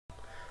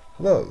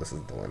Hello, this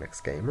is the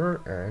Linux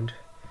Gamer, and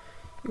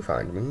you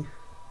find me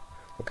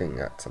looking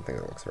at something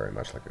that looks very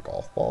much like a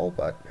golf ball,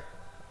 but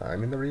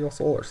I'm in the real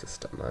solar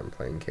system. I'm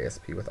playing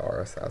KSP with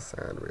RSS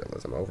and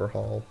Realism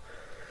Overhaul.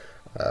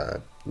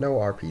 No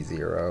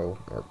RP0,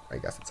 or I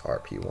guess it's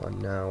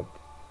RP1 now,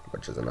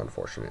 which is an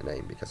unfortunate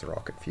name because of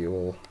rocket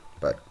fuel,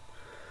 but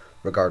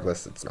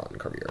regardless, it's not in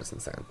careers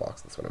and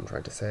sandbox, that's what I'm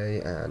trying to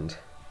say, and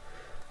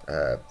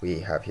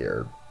we have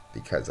here,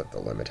 because of the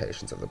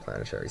limitations of the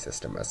planetary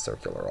system, a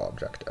circular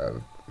object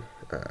of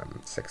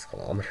 6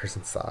 kilometers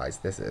in size.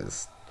 This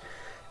is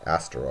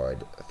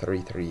Asteroid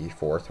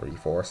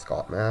 33434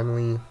 Scott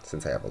Manley.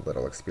 Since I have a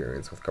little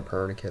experience with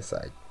Copernicus,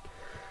 I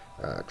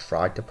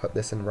tried to put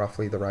this in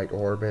roughly the right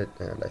orbit,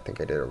 and I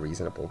think I did a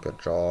reasonable good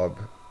job.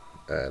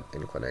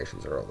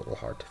 Inclinations are a little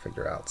hard to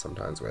figure out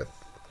sometimes with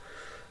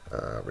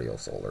real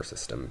solar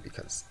system,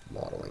 because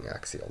modeling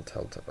axial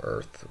tilt of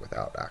Earth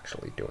without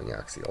actually doing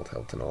axial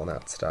tilt and all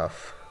that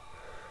stuff.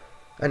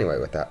 Anyway,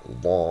 with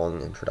that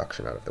long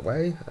introduction out of the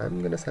way, I'm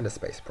going to send a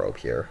space probe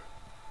here.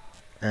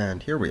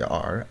 And here we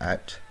are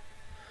at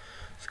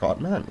Scott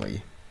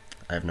Manley.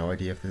 I have no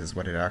idea if this is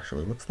what it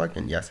actually looks like,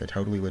 and yes, I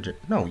totally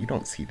legit... No, you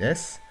don't see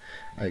this.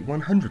 I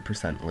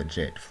 100%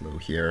 legit flew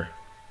here.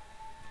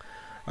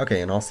 Okay,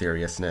 in all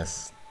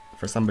seriousness,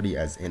 for somebody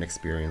as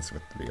inexperienced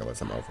with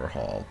Realism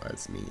Overhaul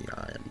as me,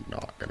 I am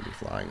not going to be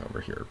flying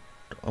over here.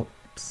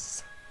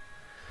 Oops.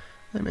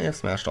 I may have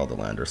smashed all the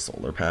lander's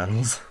solar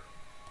panels.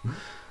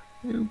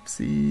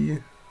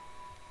 Oopsie.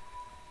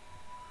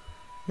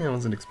 Yeah, I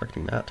wasn't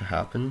expecting that to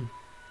happen.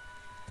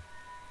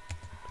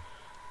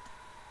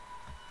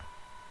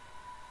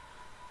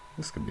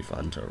 This could be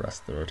fun to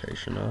arrest the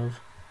rotation of.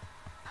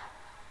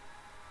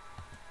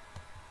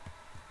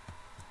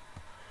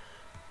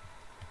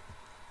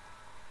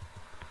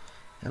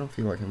 I don't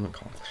feel like I'm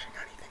accomplishing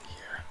anything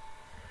here.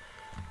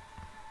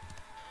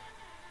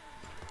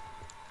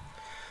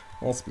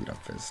 I'll speed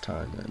up fizz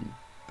time,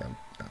 and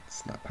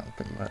that's not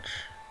helping much.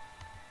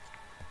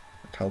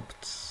 It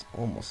helped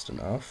almost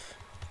enough.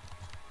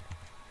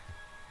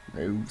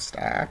 No,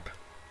 stop.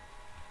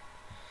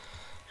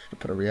 Should have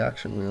put a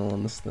reaction wheel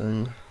on this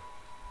thing.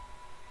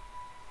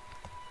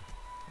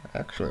 I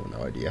actually have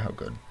no idea how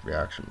good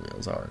reaction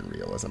wheels are in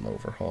Realism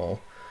Overhaul.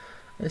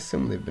 I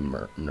assume they've been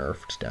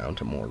nerfed down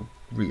to more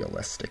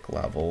realistic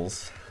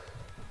levels.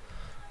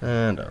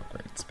 And oh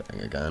great, it's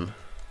spinning again.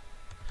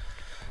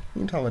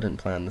 You can tell I didn't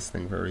plan this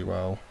thing very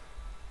well.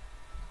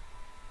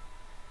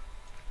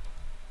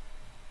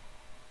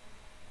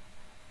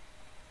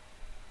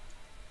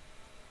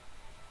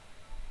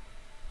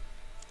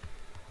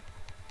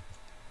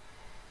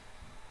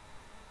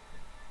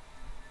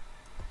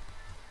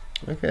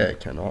 Okay, I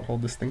cannot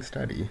hold this thing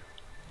steady.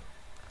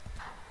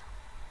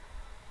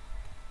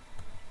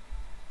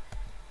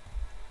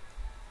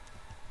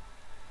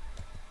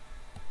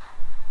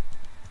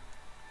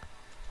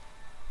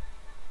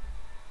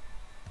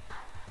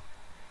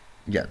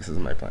 Yeah, this is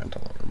my plan to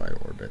lower my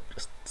orbit.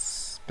 Just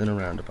spin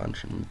around a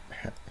bunch and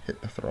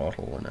hit the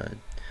throttle when I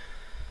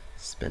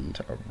spin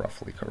to a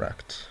roughly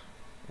correct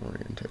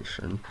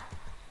orientation.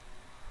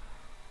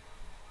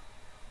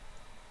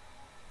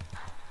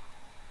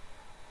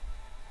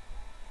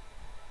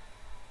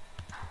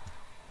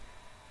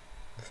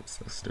 This is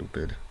so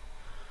stupid.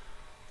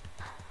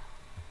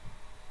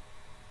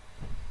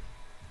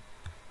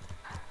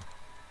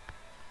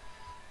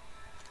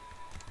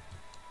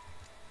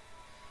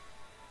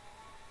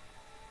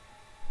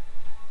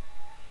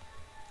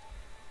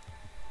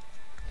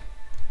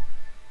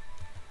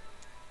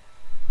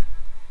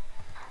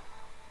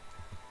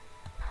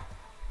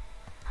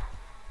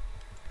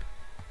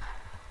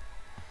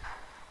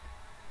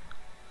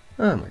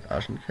 Oh my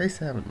gosh, in case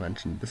I haven't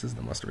mentioned, this is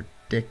the most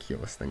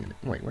ridiculous thing.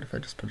 Wait, what if I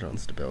just put it on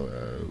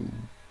stability?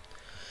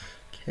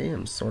 Okay,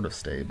 I'm sort of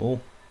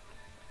stable.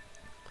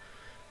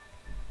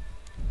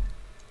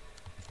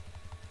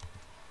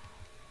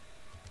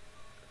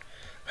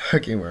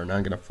 Okay, we're now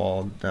going to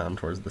fall down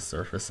towards the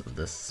surface of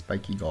this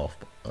spiky golf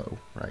ball. Oh,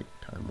 right,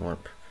 time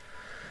warp.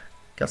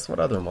 Guess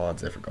what other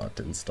mods I forgot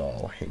to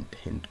install? Hint,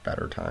 hint,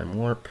 better time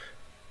warp.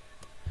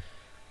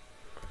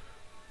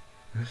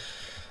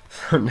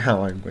 So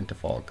now I'm going to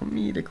fall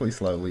comedically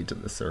slowly to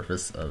the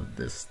surface of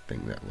this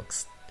thing that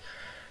looks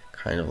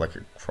kind of like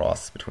a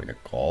cross between a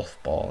golf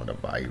ball and a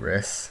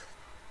virus.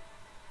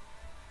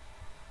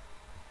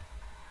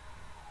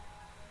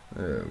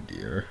 Oh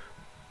dear.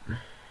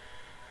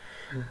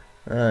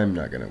 I'm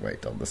not going to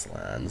wait till this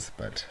lands,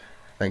 but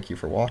thank you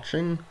for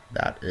watching.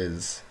 That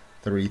is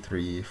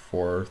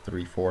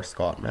 33434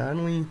 Scott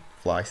Manley.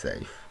 Fly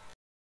safe.